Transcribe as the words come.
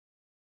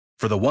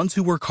For the ones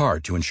who work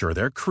hard to ensure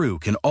their crew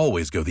can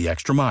always go the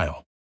extra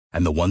mile,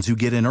 and the ones who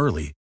get in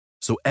early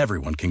so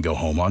everyone can go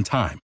home on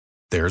time,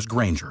 there's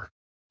Grainger,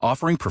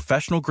 offering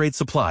professional-grade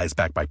supplies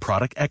backed by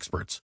product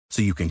experts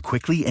so you can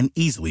quickly and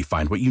easily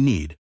find what you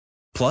need.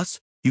 Plus,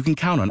 you can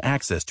count on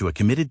access to a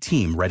committed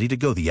team ready to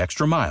go the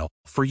extra mile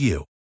for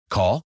you.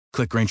 Call,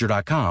 click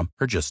Grainger.com,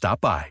 or just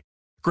stop by.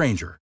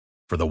 Grainger,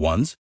 for the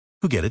ones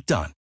who get it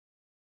done.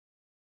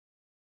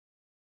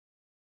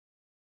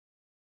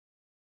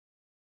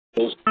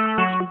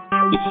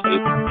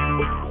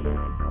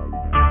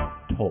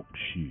 Talk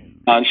shoes.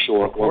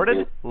 Onshore.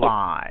 Recorded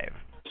live.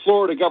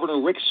 Florida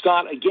Governor Rick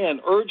Scott again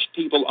urged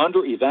people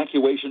under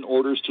evacuation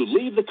orders to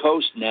leave the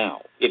coast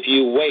now. If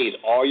you wait,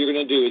 all you're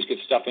going to do is get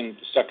stuck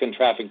in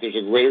traffic. There's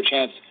a greater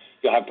chance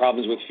you'll have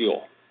problems with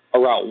fuel.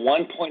 Around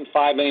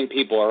 1.5 million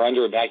people are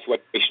under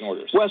evacuation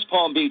orders. West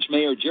Palm Beach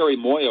Mayor Jerry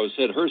Moyo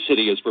said her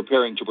city is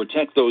preparing to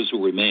protect those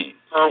who remain.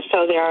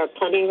 So there are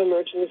plenty of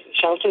emergency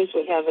shelters.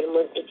 We have an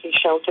emergency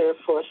shelter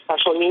for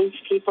special needs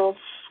people,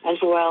 as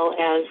well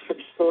as for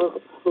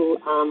people who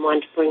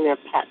want to bring their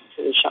pets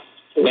to the shelter.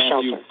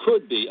 Matthew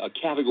could be a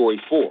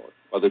Category 4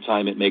 by the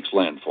time it makes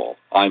landfall.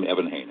 I'm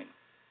Evan Haining.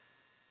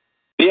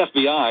 The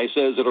FBI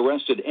says it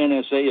arrested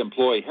NSA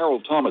employee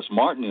Harold Thomas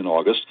Martin in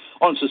August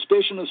on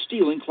suspicion of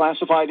stealing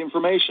classified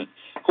information.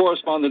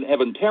 Correspondent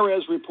Evan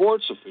Perez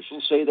reports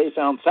officials say they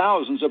found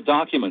thousands of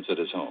documents at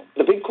his home.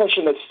 The big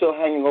question that's still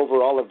hanging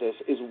over all of this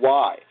is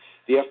why.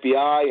 The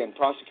FBI and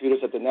prosecutors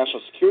at the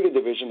National Security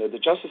Division of the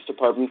Justice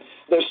Department,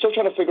 they're still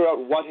trying to figure out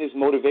what his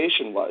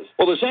motivation was.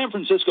 Well, the San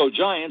Francisco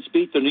Giants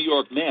beat the New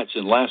York Mets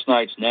in last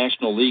night's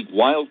National League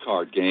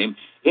wildcard game.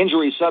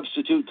 Injury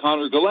substitute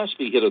Connor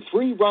Gillespie hit a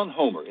 3-run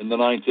homer in the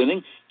ninth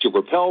inning to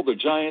propel the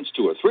Giants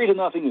to a 3-0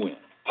 win.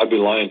 I'd be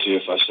lying to you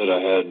if I said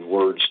I had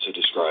words to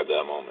describe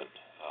that moment.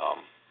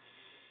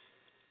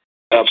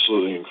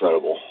 Absolutely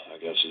incredible, I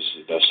guess, is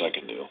the best I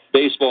can do.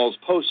 Baseball's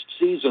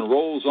postseason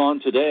rolls on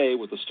today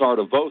with the start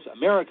of both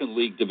American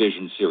League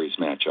Division Series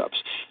matchups.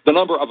 The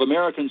number of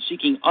Americans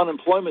seeking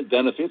unemployment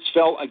benefits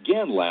fell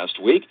again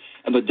last week,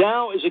 and the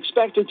Dow is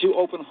expected to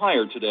open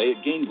higher today.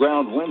 It gained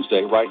ground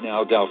Wednesday. Right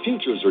now, Dow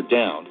futures are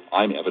down.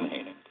 I'm Evan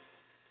Haining.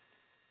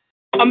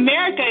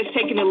 America is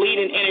taking the lead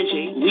in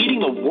energy.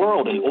 Leading the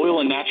world in oil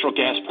and natural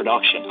gas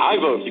production. I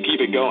vote to keep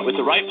it going. With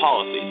the right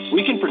policies,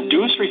 we can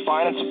produce,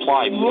 refine, and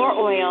supply more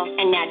oil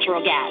and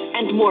natural gas.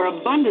 And more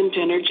abundant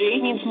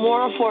energy means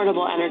more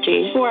affordable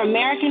energy for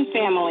American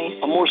families.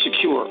 A more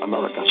secure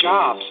America.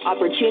 Jobs,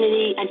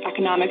 opportunity, and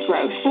economic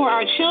growth for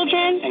our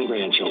children and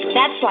grandchildren.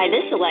 That's why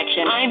this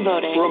election, I'm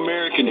voting for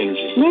American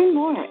energy. Learn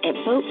more at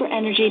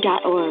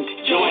voteforenergy.org.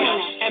 Join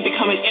us and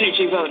become an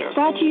energy voter.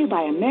 Brought to you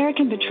by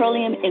American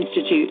Petroleum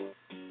Institute.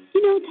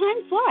 You know,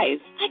 time flies.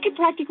 I could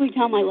practically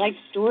tell my life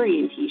story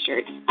in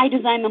T-shirts. I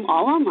design them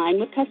all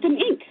online with custom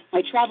ink.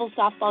 My travel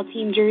softball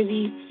team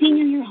jersey,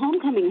 senior year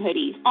homecoming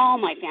hoodies, all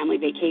my family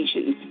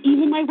vacations.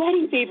 Even my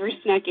wedding favors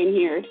snuck in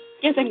here.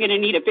 Guess I'm going to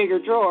need a bigger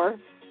drawer.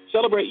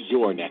 Celebrate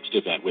your next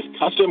event with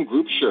custom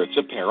group shirts,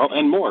 apparel,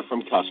 and more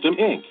from Custom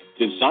Ink.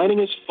 Designing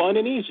is fun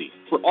and easy.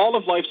 For all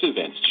of life's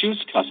events, choose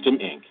Custom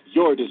Ink.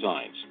 Your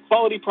designs,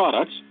 quality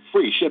products,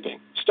 free shipping.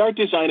 Start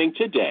designing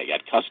today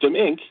at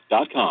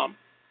customink.com.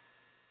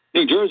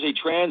 New Jersey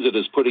Transit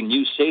is putting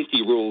new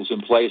safety rules in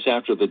place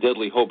after the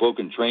deadly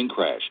Hoboken train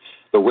crash.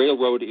 The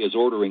railroad is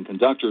ordering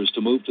conductors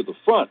to move to the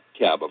front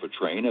cab of a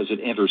train as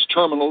it enters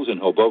terminals in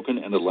Hoboken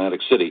and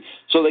Atlantic City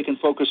so they can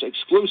focus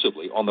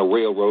exclusively on the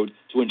railroad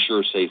to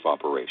ensure safe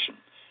operation.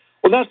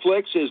 Well,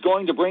 Netflix is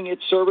going to bring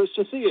its service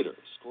to theaters.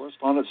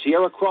 Correspondent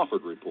Sierra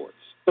Crawford reports.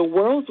 The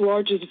world's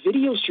largest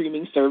video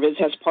streaming service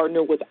has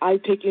partnered with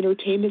iPic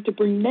Entertainment to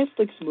bring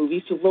Netflix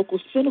movies to local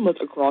cinemas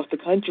across the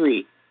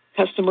country.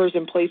 Customers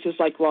in places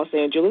like Los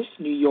Angeles,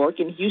 New York,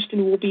 and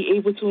Houston will be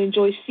able to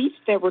enjoy seats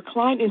that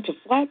recline into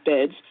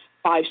flatbeds,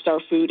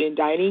 5-star food and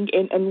dining,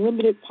 and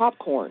unlimited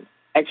popcorn.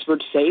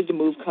 Experts say the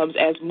move comes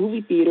as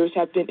movie theaters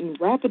have been in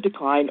rapid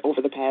decline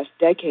over the past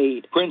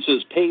decade.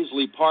 Prince's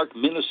Paisley Park,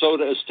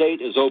 Minnesota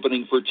estate is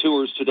opening for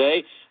tours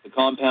today. The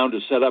compound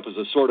is set up as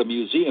a sort of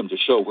museum to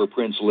show where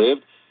Prince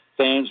lived.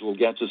 Fans will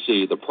get to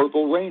see the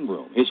Purple Rain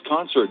Room, his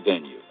concert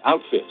venue,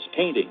 outfits,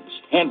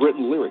 paintings,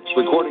 handwritten lyrics,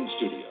 recording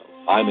studio.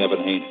 I'm Evan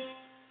Haney.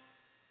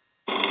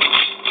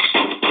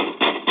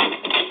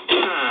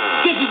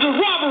 This is a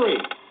robbery!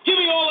 Give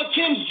me all of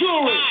Kim's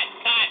jewelry!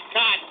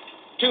 Cut!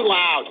 Too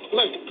loud.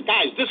 Look,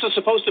 guys, this is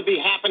supposed to be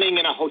happening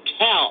in a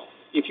hotel.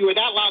 If you were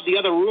that loud, the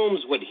other rooms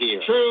would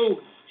hear.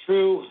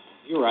 True.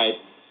 You're right.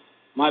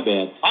 My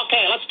bad.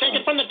 Okay, let's take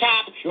it from the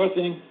top. Sure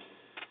thing.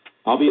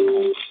 I'll be at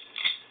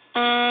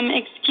home.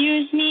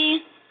 Excuse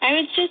me? I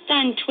was just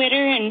on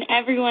Twitter and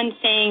everyone's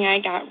saying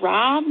I got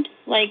robbed.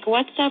 Like,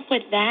 what's up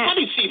with that? Let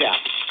me see that.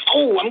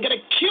 Oh, I'm going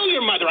to kill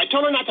your mother. I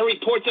told her not to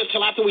report this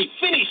till after we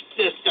finished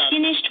this.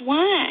 Finished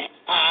what?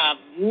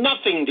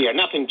 Nothing, dear,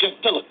 nothing.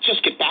 Just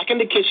get back in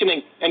the kitchen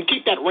and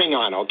keep that ring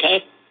on,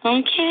 okay?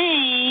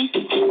 Okay.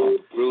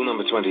 Rule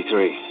number 23.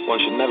 One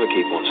should never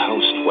keep one's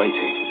host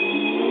waiting.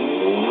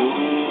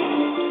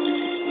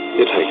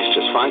 It takes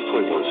just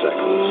 5.1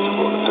 seconds to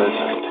form a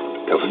perfect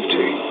cup of tea.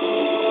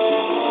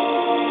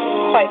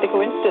 quite the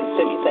coincidence,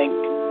 don't you think?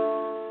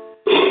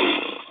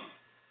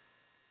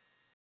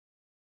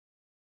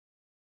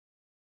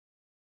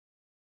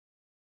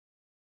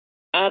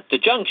 At the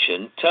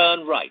junction,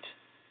 turn right.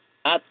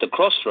 At the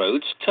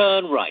crossroads,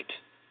 turn right.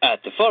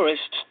 At the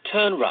forest,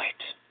 turn right.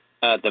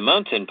 At the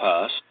mountain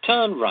pass,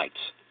 turn right.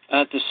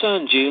 At the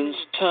sand dunes,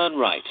 turn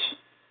right.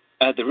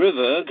 At the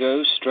river,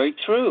 go straight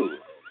through.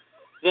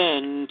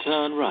 Then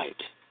turn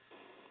right.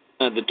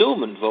 At the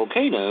dormant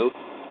volcano,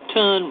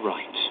 turn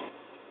right.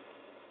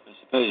 I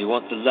suppose you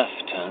want the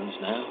left turns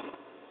now.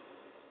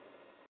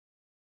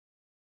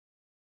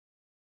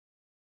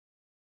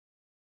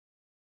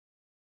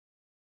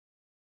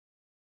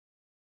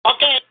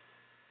 Okay.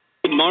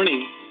 Good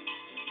morning.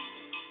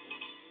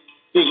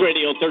 News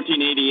Radio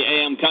 1380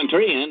 AM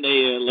Country and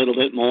a little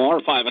bit more,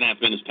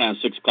 5.5 minutes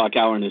past 6 o'clock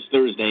hour on this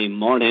Thursday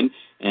morning.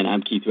 And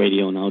I'm Keith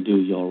Radio, and I'll do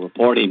your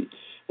reporting.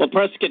 Well,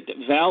 Prescott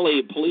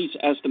Valley police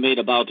estimate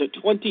about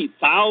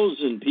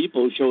 20,000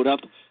 people showed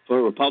up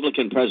for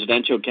Republican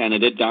presidential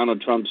candidate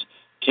Donald Trump's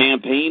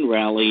campaign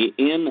rally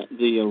in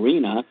the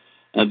arena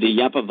of the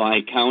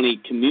Yavapai County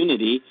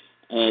community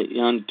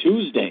on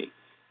Tuesday.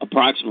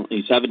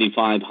 Approximately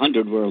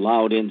 7,500 were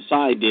allowed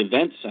inside the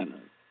event center.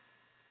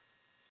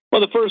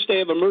 Well, the first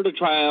day of a murder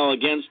trial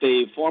against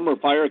a former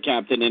fire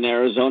captain in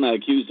Arizona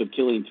accused of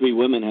killing 3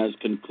 women has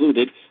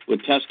concluded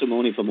with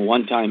testimony from a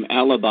one-time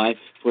alibi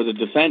for the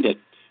defendant.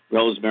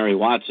 Rosemary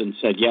Watson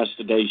said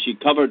yesterday she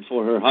covered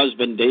for her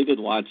husband, David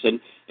Watson,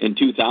 in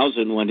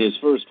 2000 when his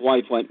first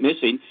wife went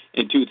missing,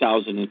 in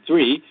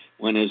 2003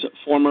 when his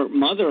former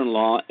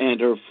mother-in-law and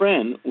her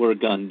friend were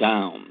gunned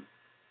down.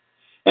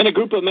 And a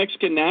group of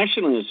Mexican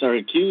nationalists are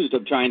accused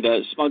of trying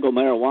to smuggle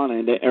marijuana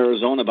into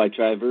Arizona by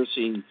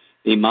traversing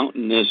the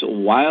mountainous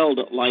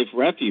wildlife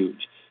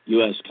refuge.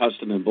 U.S.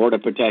 Customs and Border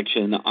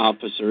Protection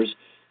officers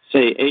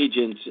say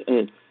agents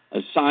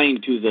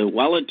assigned to the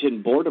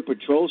Wellington Border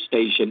Patrol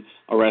Station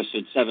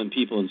arrested 7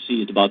 people and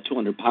seized about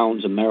 200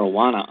 pounds of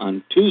marijuana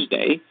on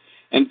Tuesday.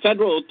 And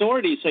federal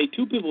authorities say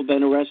 2 people have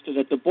been arrested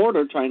at the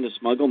border trying to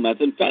smuggle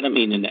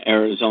methamphetamine into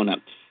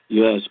Arizona.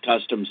 U.S.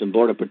 Customs and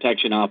Border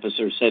Protection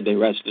officers said they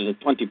arrested a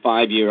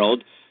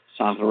 25-year-old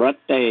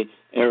Sajarete,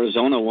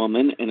 Arizona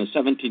woman and a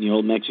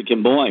 17-year-old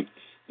Mexican boy.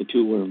 The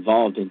 2 were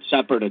involved in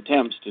separate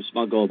attempts to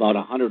smuggle about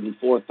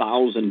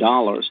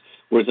 $104,000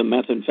 worth of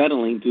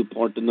methamphetamine through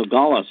Puerto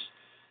Nogales.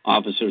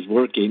 Officers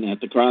working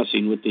at the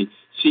crossing with the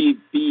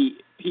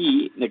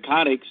CBP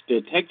narcotics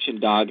detection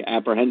dog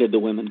apprehended the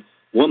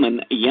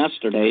woman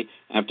yesterday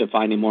after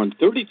finding more than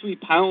 33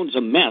 pounds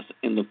of meth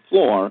in the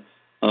floor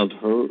of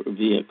her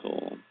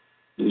vehicle.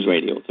 News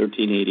Radio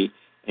 1380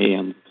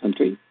 AM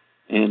Country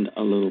and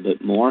a little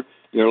bit more.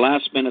 Your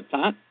last minute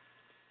thought?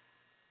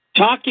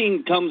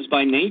 Talking comes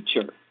by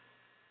nature.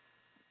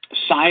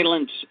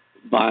 Silence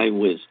by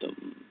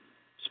wisdom.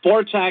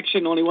 Sports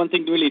action, only one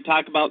thing to really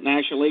talk about,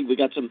 National League. We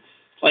got some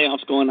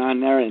playoffs going on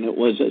there, and it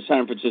was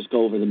San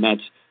Francisco over the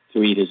Mets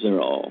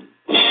 3-0.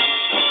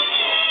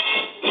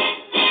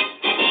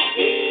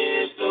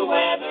 Here's the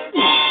weather.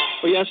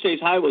 Well, yesterday's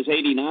high was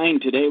 89.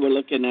 Today we're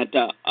looking at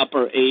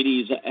upper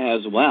 80s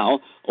as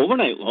well.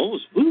 Overnight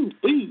lows, woo,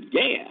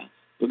 yeah.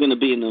 We're going to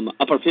be in the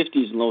upper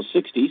 50s and low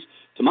 60s.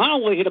 Tomorrow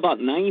we'll hit about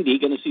 90.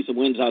 Going to see some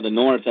winds out of the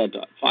north at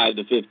 5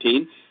 to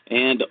 15.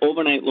 And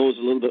overnight lows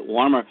a little bit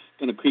warmer.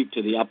 Going to creep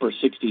to the upper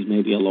 60s,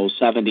 maybe a low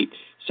 70.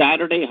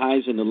 Saturday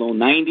highs in the low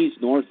 90s.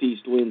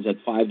 Northeast winds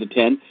at 5 to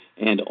 10.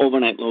 And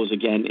overnight lows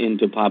again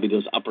into probably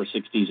those upper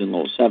 60s and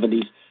low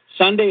 70s.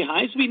 Sunday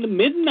highs will be in the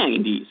mid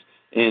 90s.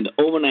 And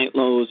overnight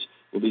lows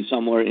will be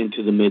somewhere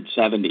into the mid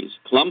 70s.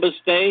 Columbus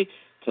Day,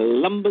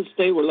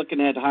 we're looking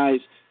at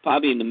highs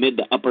probably in the mid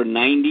to upper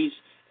 90s.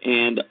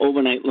 And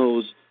overnight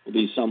lows will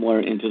be somewhere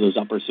into those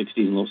upper 60s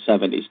and low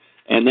 70s.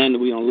 And then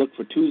we're going to look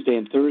for Tuesday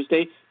and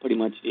Thursday, pretty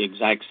much the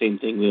exact same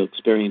thing we'll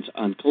experience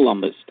on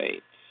Columbus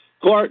Day.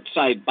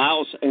 Quartzsite,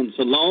 Baus, and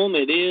Salome,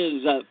 it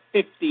is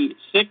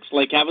 56.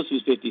 Lake Havasu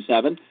is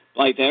 57.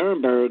 Blythe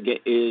Ehrenberg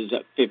is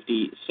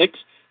 56.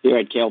 Here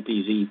at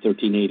KLPZ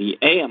 1380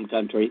 AM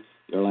Country,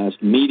 your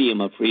last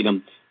medium of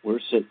freedom, we're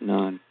sitting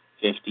on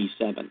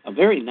 57. A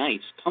very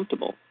nice,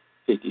 comfortable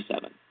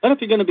 57. But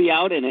if you're going to be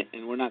out in it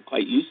and we're not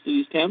quite used to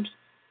these temps,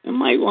 you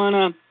might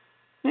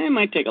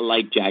take a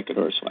light jacket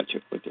or a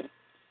sweatshirt with you.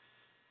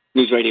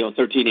 News Radio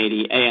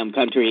 1380 AM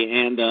Country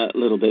and a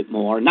little bit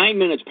more. 9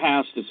 minutes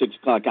past the 6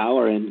 o'clock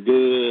hour, and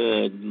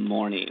good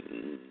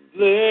morning.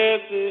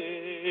 Blessed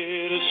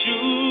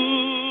assurance,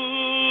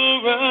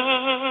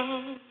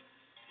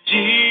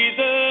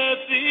 Jesus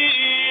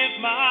is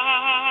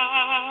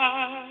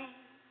mine.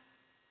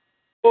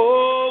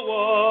 Oh,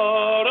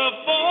 what a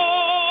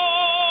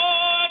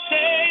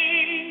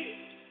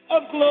foretaste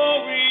of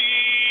glory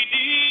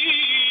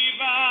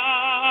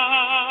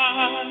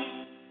divine,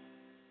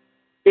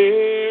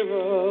 heir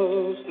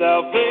of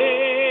salvation,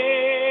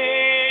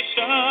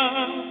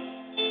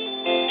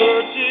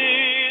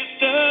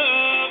 purchased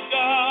of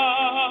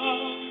God,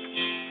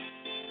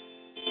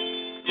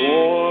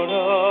 born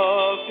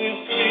of His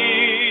Spirit,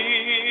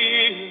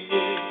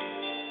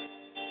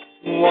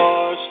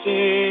 washed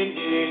in